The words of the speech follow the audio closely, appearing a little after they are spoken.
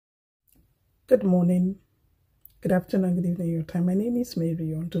Good morning, good afternoon, good evening, your time. My name is Mary.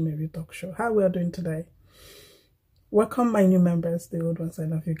 You're on to Mary Talk Show. How we are doing today? Welcome my new members, the old ones. I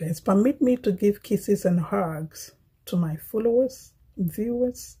love you guys. Permit me to give kisses and hugs to my followers,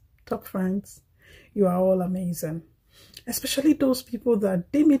 viewers, top friends. You are all amazing. Especially those people that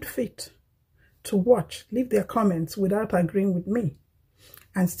deem it fit to watch, leave their comments without agreeing with me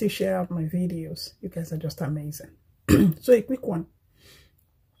and still share out my videos. You guys are just amazing. So a quick one.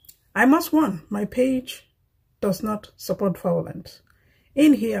 I must warn, my page does not support violence.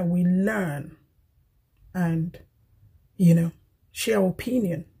 In here, we learn and, share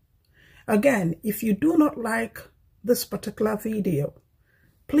opinion. Again, if you do not like this particular video,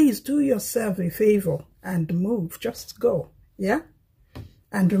 please do yourself a favor and move. Just go, yeah?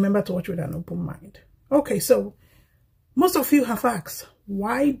 And remember to watch with an open mind. Okay, so most of you have asked,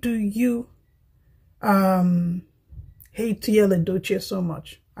 why do you hate Yul Edochie so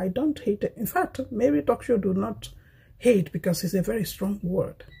much? I don't hate it. In fact, Mary Talk Show do not hate because it's a very strong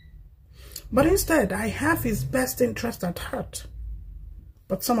word. But instead, I have his best interest at heart.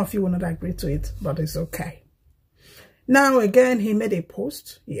 But some of you will not agree to it, but it's okay. Now, again, he made a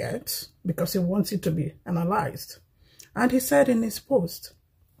post yet because he wants it to be analyzed. And he said in his post,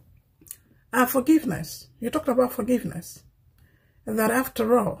 forgiveness. You talked about forgiveness. And that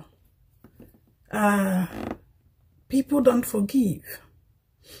after all, people don't forgive.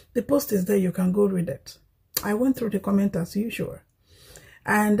 The post is there. You can go read it. I went through the comment as usual.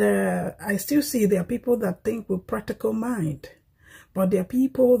 And I still see there are people that think with practical mind. But there are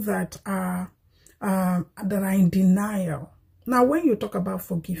people that are in denial. Now, when you talk about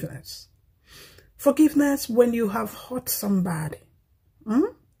forgiveness, when you have hurt somebody,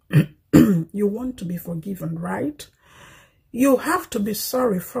 you want to be forgiven, right? You have to be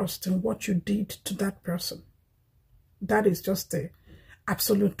sorry first in what you did to that person. That is just the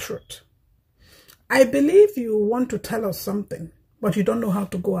absolute truth. I believe you want to tell us something, but you don't know how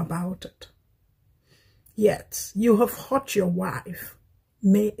to go about it. Yet, you have hurt your wife,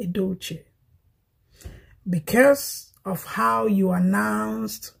 Yul Edochie, because of how you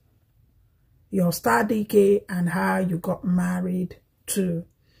announced your study and how you got married to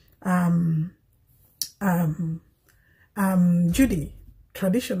Judy,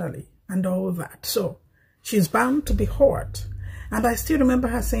 traditionally, and all that. So, she's bound to be hurt. And I still remember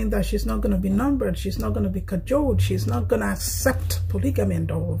her saying that she's not going to be numbered, she's not going to be cajoled, she's not going to accept polygamy and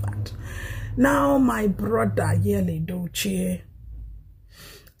all that. Now, my brother, Yul Edochie,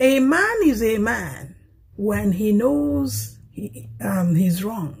 a man is a man when he knows he's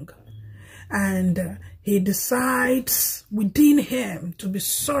wrong. And he decides within him to be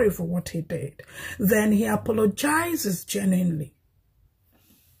sorry for what he did. Then he apologizes genuinely.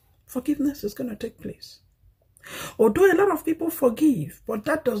 Forgiveness is going to take place. Although a lot of people forgive, but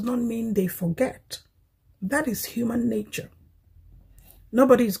that does not mean they forget. That is human nature.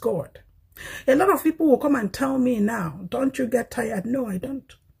 Nobody is God. A lot of people will come and tell me now, don't you get tired? No, I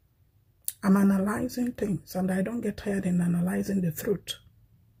don't. I'm analyzing things and I don't get tired in analyzing the truth.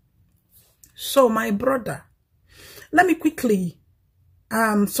 So my brother, let me quickly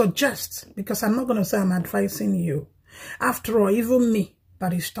suggest, because I'm not going to say I'm advising you. After all, even me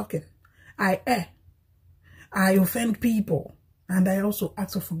that is talking, I err. I offend people, and I also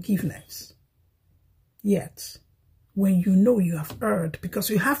ask for forgiveness. Yet, when you know you have erred, because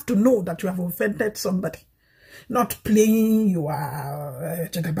you have to know that you have offended somebody, not playing you are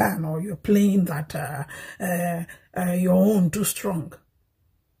Jagaban, or you're playing that your own too strong.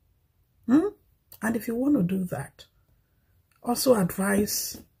 And if you want to do that, also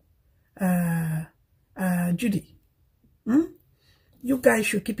advise Judy. You guys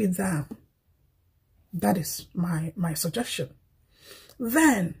should keep it down. That is my suggestion.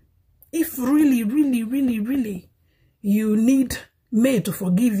 Then, if really, you need May to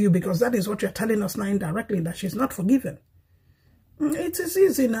forgive you, because that is what you're telling us now indirectly, that she's not forgiven. It is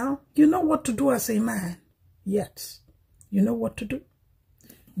easy now. You know what to do as a man. Yet, you know what to do.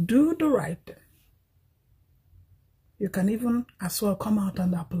 Do the right thing. You can even as well come out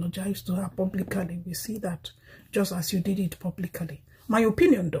and apologize to her publicly. We see that just as you did it publicly. My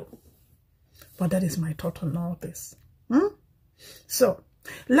opinion though. But that is my thought on all this. So,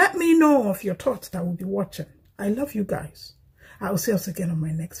 let me know of your thoughts that will be watching. I love you guys. I will see us again on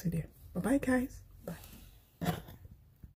my next video. Bye-bye, guys.